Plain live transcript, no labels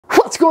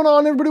What's going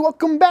on, everybody?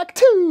 Welcome back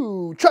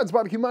to Chuds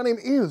BBQ. My name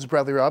is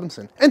Bradley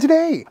Robinson, and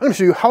today I'm going to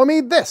show you how I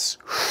made this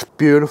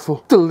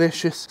beautiful,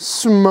 delicious,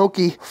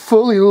 smoky,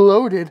 fully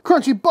loaded,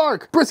 crunchy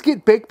bark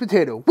brisket baked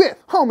potato with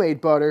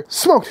homemade butter,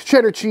 smoked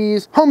cheddar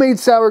cheese, homemade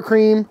sour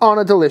cream on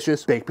a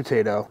delicious baked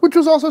potato, which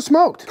was also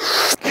smoked.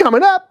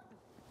 Coming up,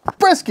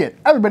 brisket.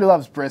 Everybody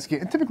loves brisket,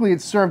 and typically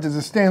it's served as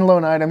a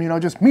standalone item, you know,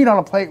 just meat on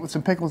a plate with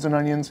some pickles and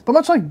onions. But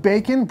much like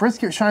bacon,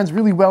 brisket shines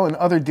really well in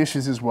other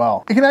dishes as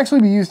well. It can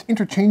actually be used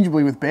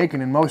interchangeably with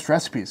bacon in most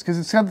recipes, because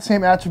it's got the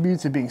same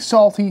attributes of being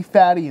salty,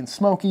 fatty, and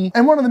smoky.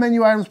 And one of the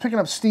menu items picking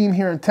up steam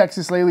here in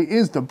Texas lately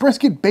is the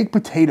brisket baked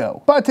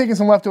potato. But taking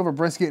some leftover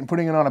brisket and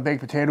putting it on a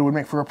baked potato would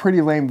make for a pretty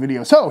lame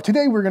video. So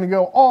today we're gonna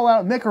go all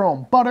out, make our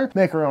own butter,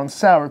 make our own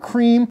sour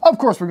cream. Of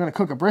course, we're gonna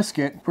cook a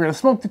brisket. We're gonna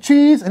smoke the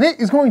cheese, and it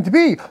is going to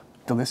be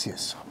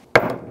delicious.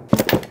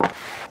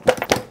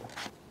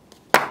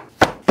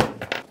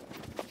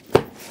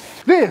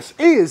 This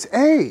is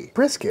a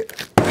brisket.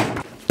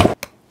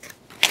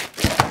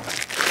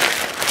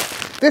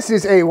 This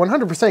is a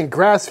 100%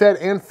 grass-fed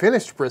and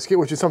finished brisket,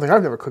 which is something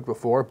I've never cooked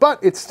before, but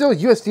it's still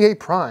USDA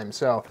prime,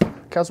 so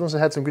cows must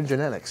have had some good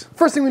genetics.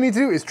 First thing we need to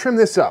do is trim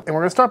this up, and we're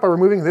gonna start by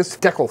removing this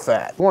deckle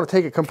fat. We wanna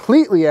take it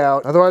completely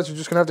out, otherwise you're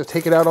just gonna have to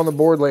take it out on the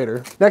board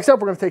later. Next up,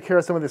 we're gonna take care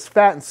of some of this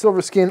fat and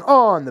silver skin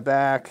on the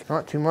back.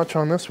 Not too much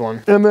on this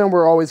one. And then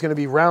we're always gonna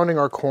be rounding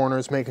our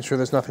corners, making sure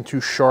there's nothing too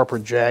sharp or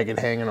jagged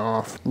hanging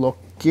off.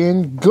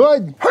 Looking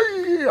good.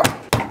 Hey!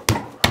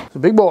 So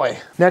big boy.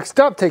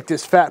 Next up, take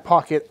this fat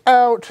pocket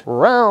out,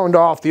 round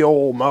off the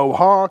old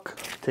mohawk,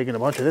 taking a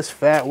bunch of this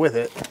fat with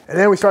it. And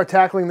then we start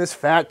tackling this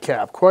fat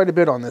cap, quite a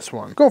bit on this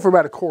one. Going for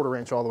about 1/4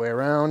 inch all the way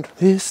around.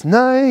 This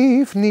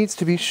knife needs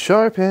to be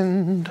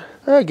sharpened.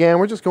 Again,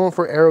 we're just going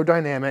for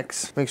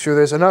aerodynamics. Make sure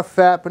there's enough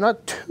fat, but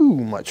not too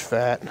much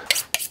fat.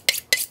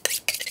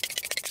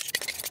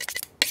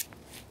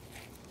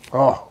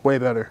 Oh, way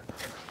better.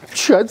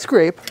 Chud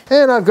scrape.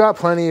 And I've got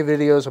plenty of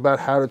videos about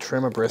how to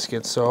trim a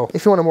brisket, so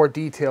if you want a more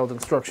detailed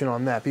instruction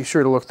on that, be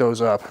sure to look those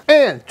up.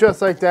 And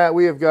just like that,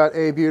 we have got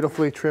a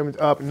beautifully trimmed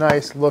up,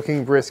 nice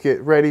looking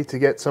brisket ready to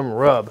get some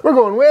rub. We're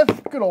going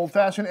with good old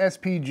fashioned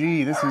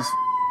SPG. This is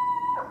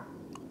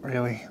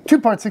really 2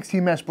 parts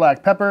 16 mesh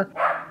black pepper,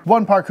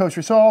 1 part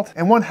kosher salt,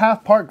 and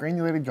 1/2 part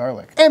granulated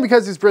garlic. And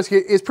because this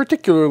brisket is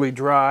particularly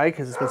dry,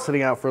 because it's been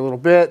sitting out for a little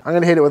bit, I'm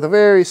gonna hit it with a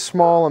very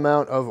small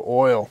amount of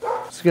oil.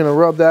 Just gonna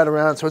rub that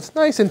around so it's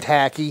nice and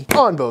tacky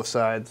on both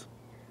sides.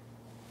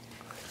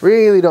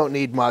 Really don't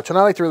need much, and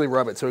I like to really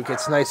rub it so it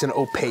gets nice and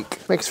opaque.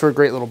 Makes for a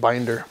great little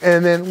binder.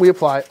 And then we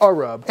apply our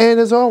rub. And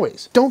as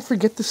always, don't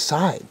forget the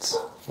sides.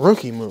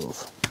 Rookie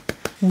move.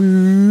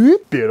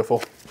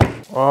 Beautiful.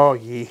 Oh,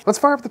 yeah. Let's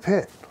fire up the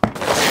pit.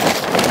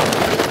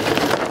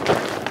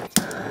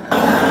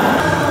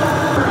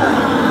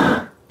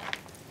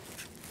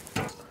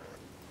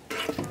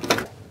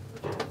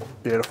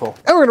 Beautiful.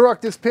 And we're gonna rock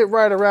this pit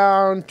right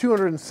around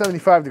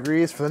 275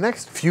 degrees for the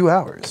next few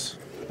hours.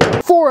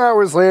 4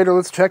 hours later,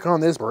 let's check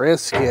on this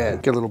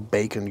brisket. Get a little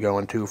bacon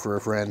going too for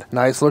a friend.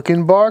 Nice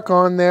looking bark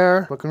on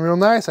there. Looking real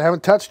nice. I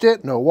haven't touched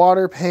it. No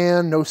water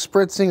pan, no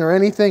spritzing or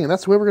anything, and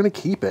that's the way we're gonna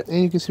keep it.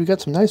 And you can see we got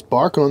some nice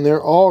bark on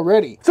there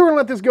already. So we're gonna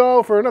let this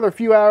go for another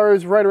few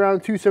hours, right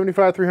around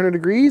 275, 300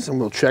 degrees, and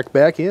we'll check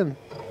back in.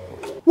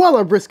 While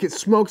our brisket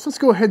smokes, let's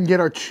go ahead and get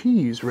our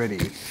cheese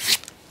ready.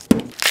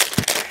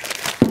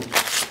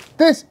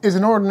 This is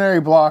an ordinary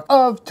block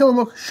of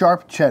Tillamook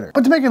sharp cheddar,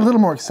 but to make it a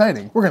little more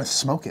exciting, we're gonna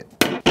smoke it.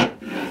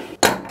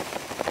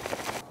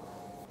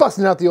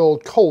 Busting out the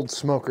old cold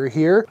smoker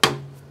here.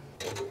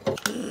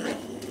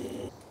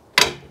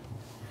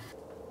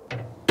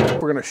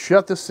 We're gonna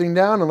shut this thing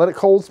down and let it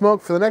cold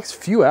smoke for the next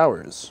few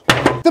hours.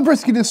 The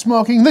brisket is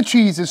smoking, the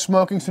cheese is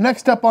smoking, so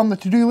next up on the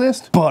to-do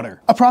list,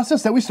 butter. A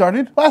process that we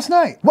started last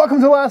night. Welcome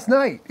to last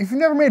night. If you've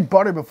never made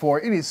butter before,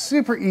 it is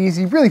super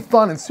easy, really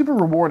fun, and super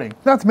rewarding.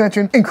 Not to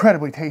mention,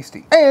 incredibly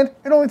tasty. And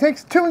it only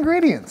takes 2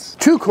 ingredients.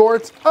 2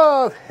 quarts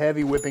of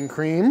heavy whipping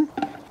cream,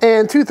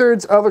 and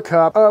 2/3 of a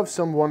cup of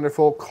some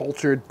wonderful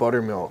cultured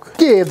buttermilk.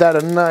 Give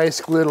that a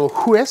nice little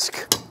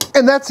whisk.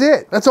 And that's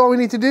it. That's all we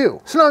need to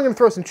do. So now I'm gonna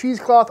throw some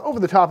cheesecloth over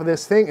the top of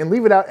this thing and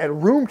leave it out at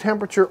room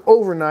temperature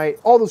overnight.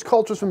 All those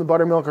cultures from the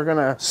buttermilk are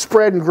gonna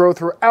spread and grow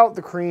throughout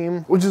the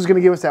cream, which is gonna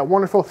give us that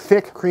wonderful,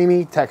 thick,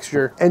 creamy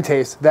texture and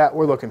taste that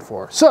we're looking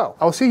for. So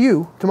I'll see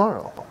you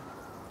tomorrow.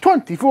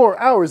 24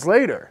 hours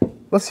later.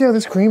 Let's see how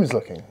this cream is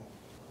looking.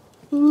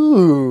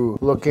 Ooh,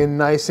 looking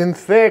nice and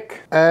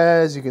thick.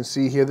 As you can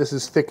see here, this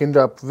is thickened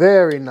up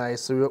very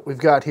nicely. What we've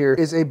got here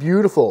is a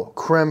beautiful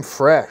creme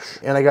fraiche.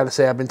 And I gotta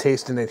say, I've been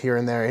tasting it here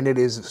and there, and it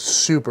is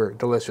super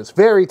delicious.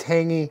 Very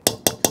tangy.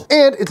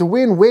 And it's a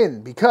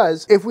win-win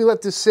because if we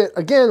let this sit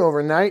again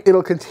overnight,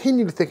 it'll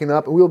continue to thicken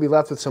up and we'll be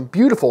left with some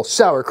beautiful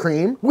sour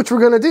cream, which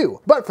we're gonna do.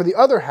 But for the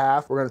other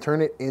half, we're gonna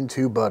turn it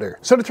into butter.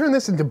 So to turn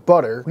this into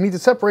butter, we need to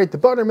separate the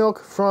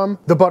buttermilk from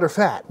the butter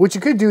fat, which you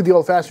could do the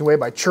old-fashioned way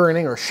by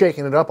churning or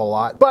shaking it up a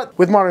lot. But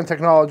with modern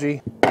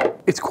technology,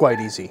 it's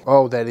quite easy.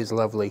 Oh, that is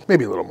lovely.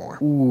 Maybe a little more.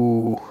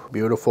 Ooh,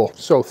 beautiful.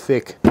 So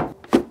thick.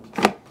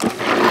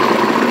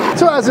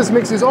 So So as this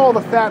mixes, all the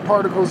fat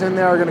particles in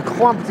there are gonna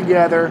clump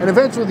together, and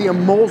eventually the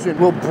emulsion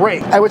will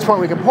break, at which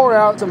point we can pour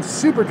out some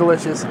super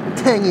delicious,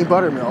 tangy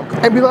buttermilk,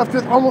 and be left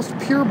with almost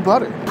pure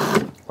butter.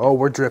 Oh,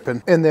 we're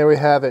dripping. And there we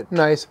have it,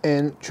 nice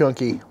and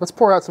chunky. Let's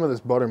pour out some of this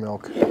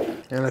buttermilk.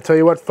 And I tell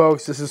you what,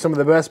 folks, this is some of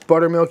the best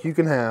buttermilk you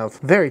can have.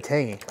 Very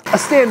tangy. A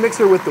stand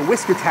mixer with the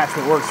whisk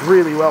attachment works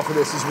really well for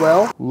this as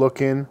well.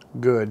 Looking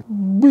good.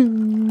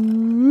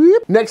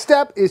 Next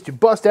step is to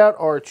bust out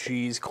our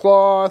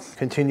cheesecloth.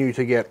 Continue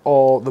to get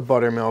all the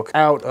buttermilk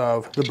out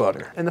of the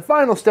butter. And the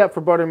final step for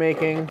butter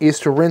making is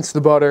to rinse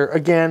the butter,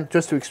 again,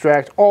 just to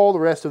extract all the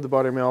rest of the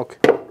buttermilk.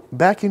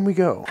 Back in we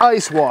go.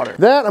 Ice water.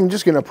 That I'm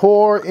just gonna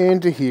pour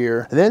into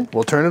here, and then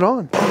we'll turn it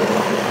on.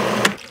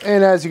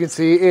 And as you can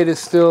see, it is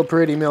still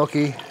pretty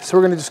milky. So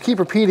we're gonna just keep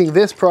repeating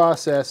this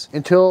process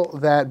until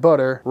that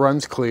butter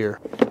runs clear.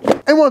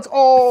 And once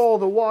all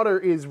the water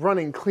is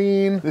running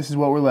clean, this is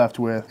what we're left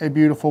with. A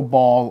beautiful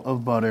ball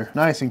of butter.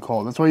 Nice and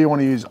cold. That's why you want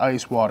to use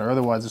ice water.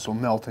 Otherwise this will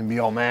melt and be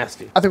all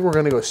nasty. I think we're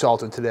gonna go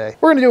salted today.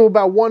 We're gonna do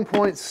about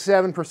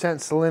 1.7%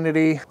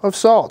 salinity of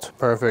salt.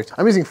 Perfect.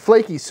 I'm using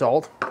flaky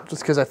salt,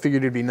 just because I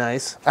figured it'd be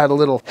nice. Add a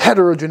little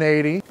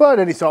heterogeneity, but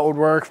any salt would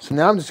work. So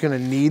now I'm just gonna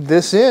knead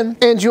this in.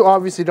 And you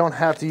obviously don't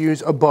have to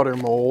use a butter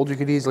mold. You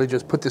could easily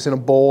just put this in a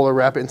bowl or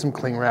wrap it in some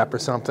cling wrap or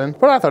something.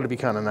 But I thought it'd be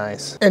kind of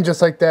nice. And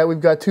just like that, we've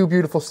got 2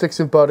 beautiful sticks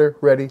of butter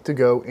ready to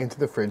go into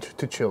the fridge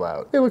to chill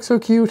out. They look so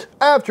cute.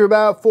 After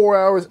about 4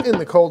 hours in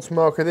the cold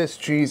smoker, this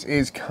cheese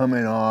is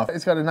coming off.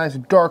 It's got a nice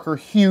darker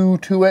hue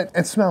to it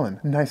and smelling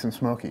nice and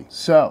smoky.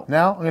 So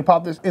now I'm gonna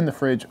pop this in the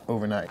fridge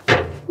overnight.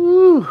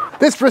 Ooh.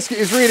 This brisket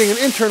is reading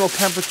an internal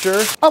temperature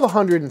of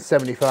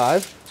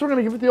 175. So we're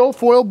gonna give it the old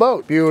foil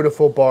boat.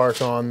 Beautiful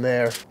bark on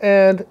there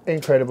and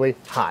incredibly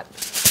hot.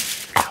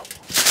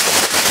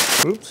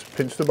 Oops,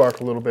 pinched the bark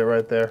a little bit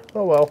right there.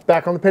 Oh well.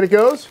 Back on the pit it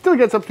goes. Still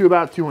gets up to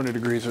about 200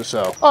 degrees or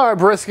so. Our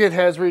brisket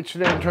has reached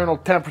an internal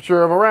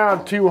temperature of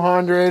around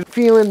 200.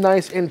 Feeling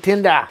nice and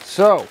tender.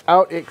 So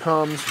out it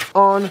comes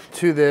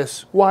onto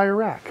this wire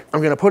rack.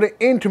 I'm gonna put it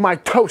into my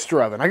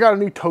toaster oven. I got a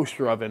new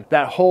toaster oven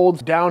that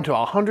holds down to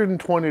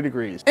 120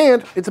 degrees.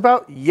 And it's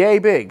about yay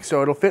big,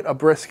 so it'll fit a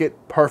brisket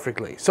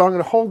perfectly. So I'm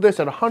gonna hold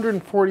this at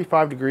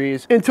 145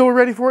 degrees until we're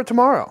ready for it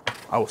tomorrow.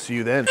 I will see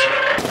you then.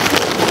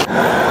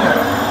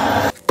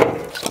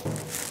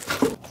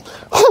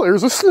 Oh,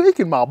 there's a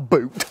snake in my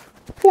boot.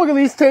 Look at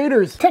these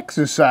taters,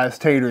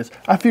 Texas-sized taters.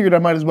 I figured I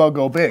might as well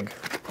go big.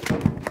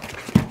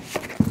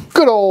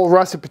 Good old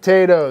russet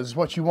potatoes is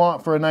what you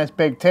want for a nice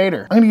baked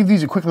tater. I'm gonna give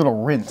these a quick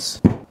little rinse.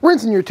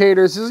 Rinsing your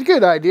taters is a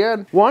good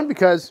idea. One,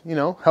 because, you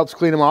know, helps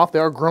clean them off. They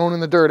are grown in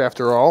the dirt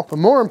after all. But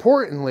more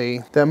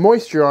importantly, that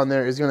moisture on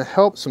there is gonna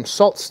help some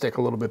salt stick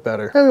a little bit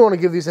better. And we wanna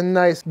give these a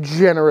nice,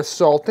 generous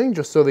salting,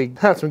 just so they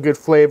have some good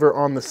flavor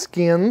on the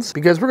skins,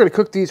 because we're gonna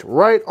cook these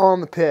right on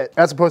the pit,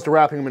 as opposed to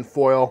wrapping them in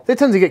foil. They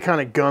tend to get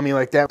kind of gummy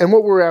like that. And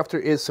what we're after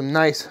is some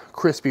nice,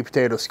 crispy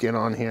potato skin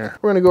on here.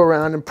 We're gonna go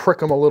around and prick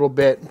them a little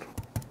bit,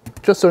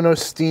 just so no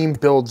steam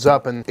builds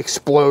up and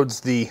explodes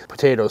the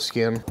potato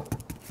skin.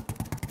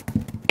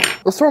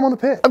 Let's throw them on the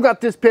pit. I've got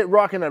this pit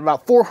rocking at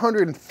about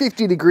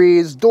 450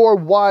 degrees, door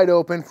wide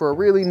open for a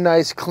really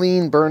nice,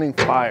 clean, burning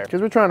fire.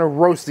 Because we're trying to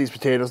roast these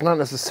potatoes, not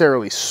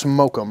necessarily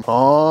smoke them.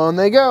 On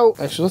they go.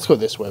 Actually, let's go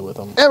this way with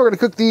them. And we're gonna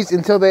cook these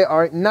until they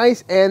are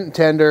nice and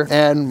tender,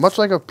 and much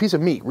like a piece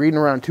of meat, reading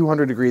around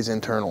 200 degrees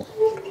internal.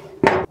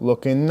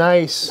 Looking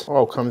nice.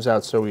 Oh, comes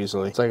out so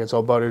easily. It's like it's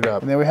all buttered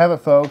up. And there we have it,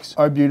 folks.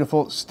 Our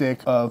beautiful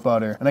stick of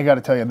butter. And I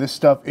gotta tell you, this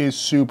stuff is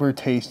super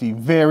tasty.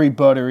 Very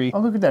buttery. Oh,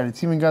 look at that.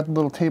 It's even got the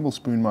little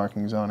tablespoon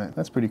markings on it.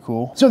 That's pretty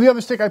cool. So the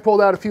other stick I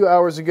pulled out a few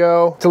hours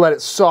ago to let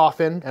it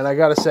soften. And I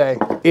gotta say,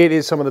 it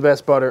is some of the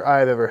best butter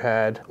I've ever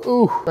had.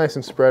 Ooh, nice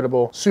and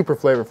spreadable. Super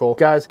flavorful.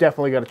 Guys,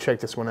 definitely gotta check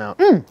this one out.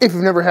 If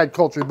you've never had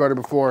cultured butter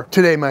before,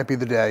 today might be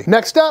the day.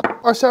 Next up,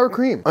 our sour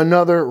cream.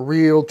 Another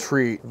real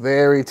treat.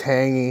 Very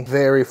tangy,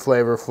 very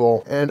flavorful,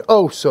 and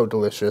oh so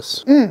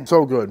delicious.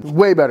 So good.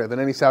 Way better than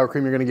any sour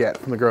cream you're gonna get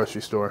from the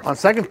grocery store. On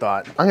second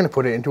thought, I'm gonna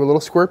put it into a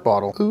little squirt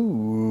bottle.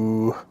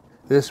 Ooh,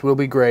 this will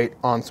be great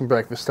on some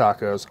breakfast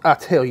tacos. I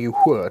tell you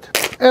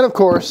what. And of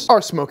course,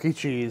 our smoky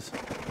cheese.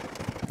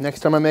 Next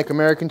time I make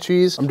American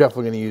cheese, I'm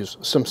definitely gonna use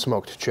some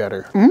smoked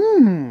cheddar.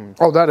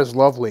 Oh, that is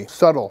lovely.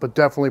 Subtle, but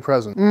definitely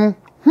present.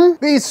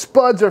 These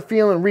spuds are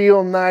feeling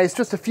real nice.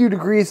 Just a few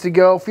degrees to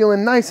go.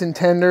 Feeling nice and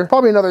tender.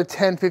 Probably another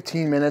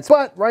 10-15 minutes.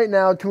 But right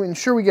now, to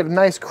ensure we get a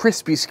nice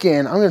crispy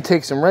skin, I'm gonna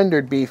take some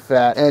rendered beef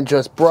fat and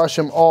just brush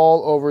them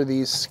all over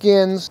these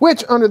skins,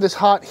 which under this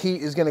hot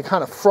heat is gonna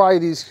kind of fry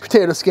these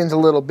potato skins a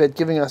little bit,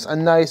 giving us a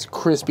nice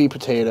crispy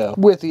potato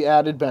with the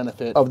added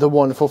benefit of the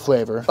wonderful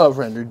flavor of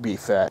rendered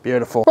beef fat.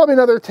 Beautiful. Probably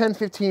another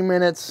 10-15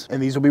 minutes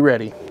and these will be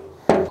ready.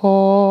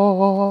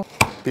 Oh.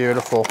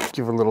 Beautiful.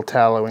 Give it a little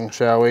tallowing,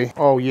 shall we?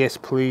 Oh, yes,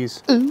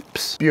 please.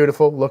 Oops.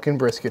 Beautiful looking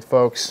brisket,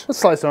 folks. Let's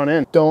slice on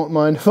in. Don't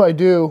mind if I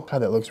do. God,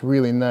 that looks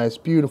really nice.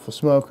 Beautiful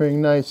smoke ring,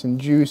 nice and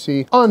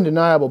juicy.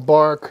 Undeniable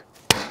bark.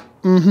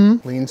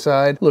 Lean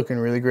side, looking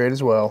really great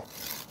as well.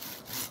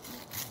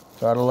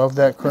 Gotta love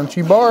that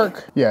crunchy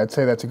bark. Yeah, I'd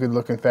say that's a good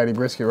looking fatty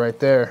brisket right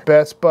there.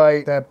 Best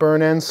bite, that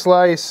burn end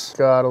slice.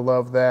 Gotta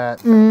love that.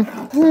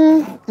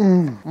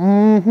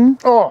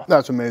 Oh,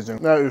 that's amazing.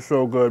 That is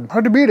so good.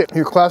 Hard to beat it.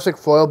 Your classic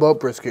foil boat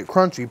brisket.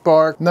 Crunchy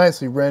bark,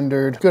 nicely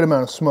rendered, good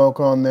amount of smoke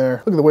on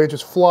there. Look at the way it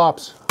just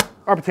flops.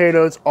 Our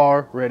potatoes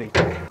are ready.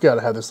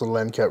 Gotta have this little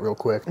end cut real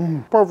quick.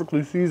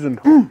 Perfectly seasoned.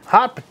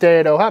 Hot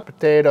potato, hot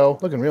potato.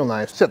 Looking real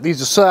nice. Set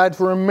these aside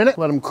for a minute,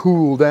 let them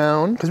cool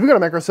down, because we gotta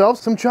make ourselves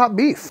some chopped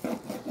beef.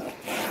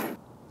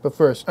 But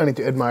first, I need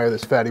to admire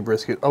this fatty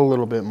brisket a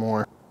little bit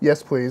more.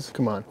 Yes, please.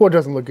 Come on. What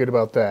doesn't look good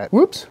about that?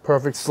 Whoops.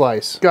 Perfect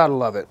slice. Gotta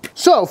love it.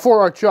 So, for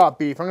our chopped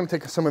beef, I'm gonna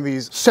take some of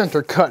these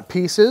center cut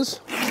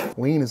pieces.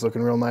 Lean is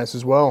looking real nice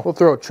as well. We'll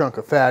throw a chunk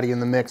of fatty in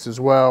the mix as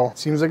well.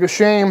 Seems like a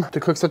shame to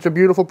cook such a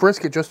beautiful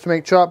brisket just to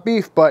make chopped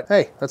beef, but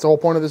hey, that's the whole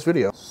point of this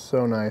video.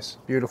 So nice.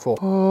 Beautiful.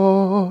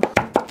 Oh.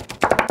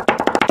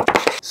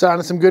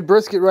 Sounded some good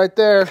brisket right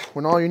there,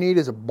 when all you need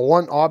is a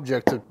blunt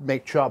object to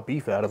make chopped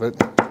beef out of it.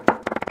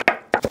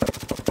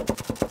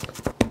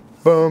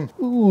 Boom.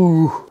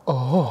 Ooh.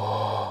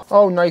 Oh.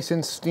 Oh, nice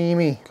and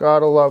steamy.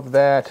 Gotta love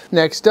that.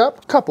 Next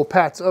up, a couple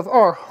pats of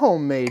our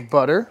homemade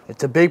butter.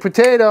 It's a big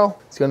potato.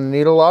 It's gonna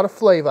need a lot of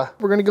flavor.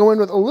 We're gonna go in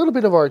with a little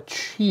bit of our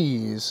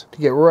cheese to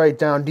get right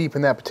down deep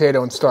in that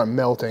potato and start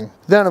melting.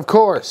 Then, of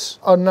course,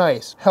 a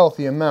nice,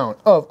 healthy amount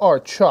of our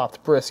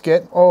chopped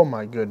brisket. Oh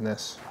my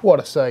goodness. What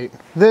a sight.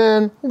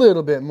 Then, a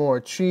little bit more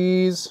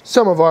cheese.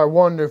 Some of our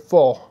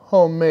wonderful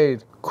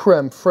homemade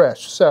creme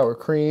fraiche sour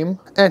cream,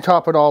 and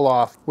top it all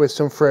off with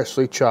some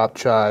freshly chopped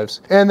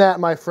chives. And that,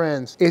 my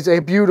friends, is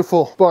a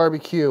beautiful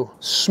barbecue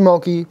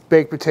smoky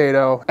baked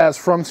potato, as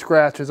from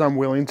scratch as I'm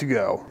willing to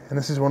go. And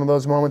this is one of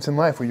those moments in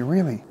life where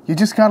you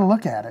just gotta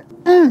look at it.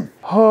 Ho,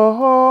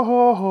 ho,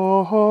 ho,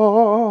 ho,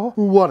 ho.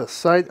 What a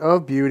sight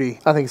of beauty.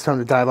 I think it's time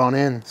to dive on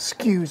in.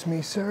 Excuse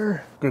me,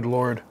 sir. Good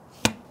Lord.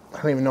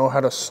 I don't even know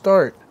how to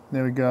start.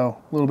 There we go.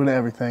 A little bit of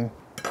everything.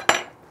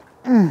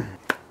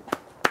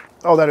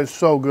 Oh, that is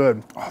so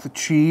good. Oh, the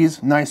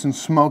cheese, nice and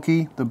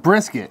smoky. The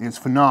brisket is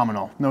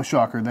phenomenal. No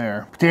shocker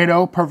there.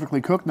 Potato, perfectly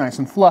cooked, nice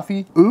and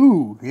fluffy.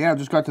 Ooh, yeah,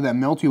 just got to that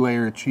melty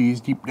layer of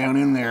cheese deep down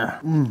in there.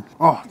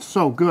 Oh, it's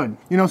so good.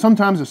 You know,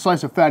 sometimes a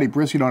slice of fatty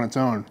brisket on its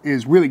own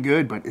is really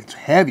good, but it's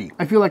heavy.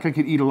 I feel like I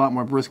could eat a lot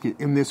more brisket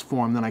in this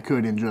form than I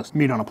could in just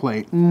meat on a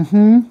plate.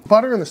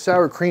 Butter and the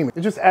sour cream,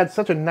 it just adds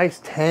such a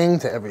nice tang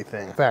to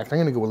everything. In fact, I'm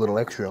gonna go a little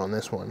extra on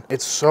this one.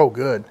 It's so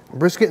good.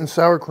 Brisket and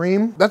sour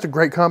cream, that's a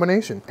great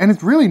combination. And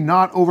it's really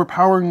not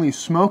overpoweringly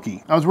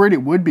smoky. I was worried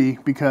it would be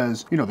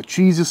because, you know, the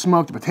cheese is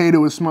smoked, the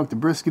potato is smoked, the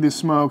brisket is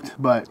smoked,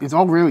 but it's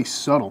all really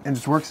subtle and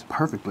just works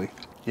perfectly.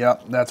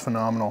 Yep, that's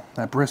phenomenal.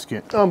 That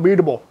brisket,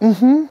 unbeatable.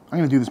 I'm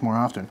gonna do this more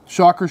often.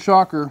 Shocker,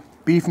 shocker.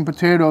 Beef and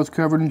potatoes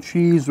covered in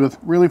cheese with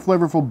really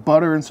flavorful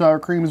butter and sour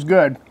cream is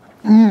good.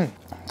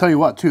 Tell you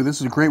what, too, this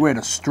is a great way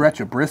to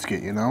stretch a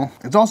brisket, you know?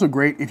 It's also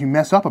great if you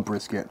mess up a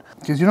brisket,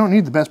 because you don't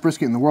need the best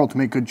brisket in the world to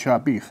make good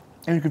chopped beef.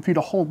 And you can feed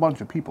a whole bunch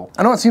of people.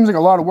 I know it seems like a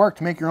lot of work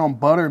to make your own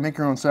butter and make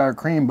your own sour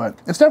cream, but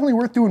it's definitely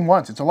worth doing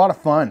once. It's a lot of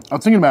fun. I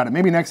was thinking about it.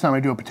 Maybe next time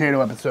I do a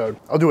potato episode,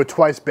 I'll do it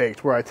twice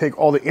baked, where I take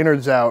all the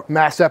innards out,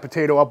 mash that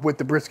potato up with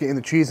the brisket and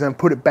the cheese, and then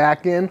put it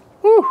back in.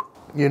 Whew.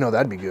 You know,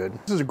 that'd be good.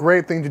 This is a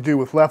great thing to do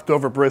with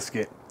leftover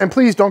brisket. And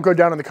please don't go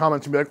down in the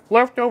comments and be like,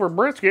 leftover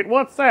brisket,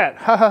 what's that?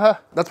 Ha ha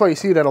ha. That's why you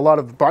see it at a lot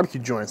of barbecue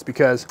joints,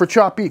 because for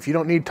chopped beef, you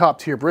don't need top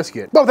tier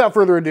brisket. But without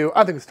further ado,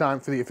 I think it's time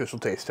for the official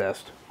taste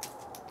test.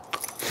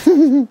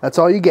 That's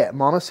all you get.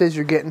 Mama says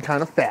you're getting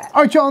kind of fat.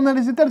 All right, y'all, and that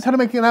is it. That is how to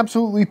make an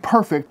absolutely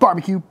perfect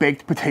barbecue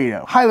baked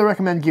potato. Highly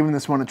recommend giving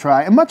this one a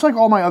try. And much like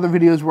all my other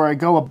videos where I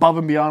go above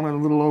and beyond and a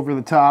little over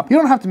the top, you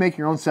don't have to make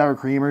your own sour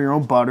cream or your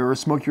own butter or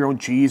smoke your own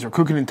cheese or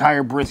cook an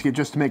entire brisket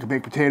just to make a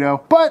baked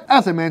potato. But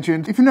as I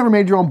mentioned, if you've never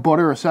made your own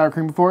butter or sour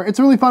cream before, it's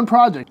a really fun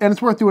project and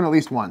it's worth doing at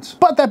least once.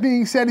 But that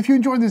being said, if you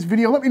enjoyed this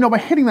video, let me know by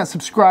hitting that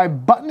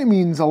subscribe button. It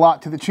means a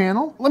lot to the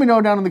channel. Let me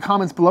know down in the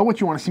comments below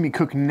what you want to see me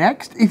cook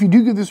next. If you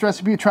do give this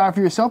recipe a try for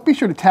yourself, be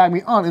sure to tag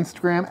me on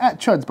Instagram at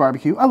Chuds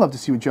BBQ. I love to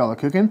see what y'all are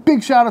cooking.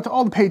 Big shout out to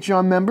all the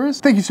Patreon members.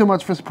 Thank you so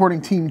much for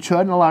supporting Team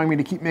Chud and allowing me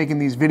to keep making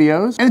these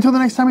videos. And until the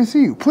next time I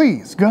see you,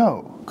 please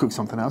go cook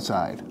something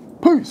outside.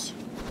 Peace.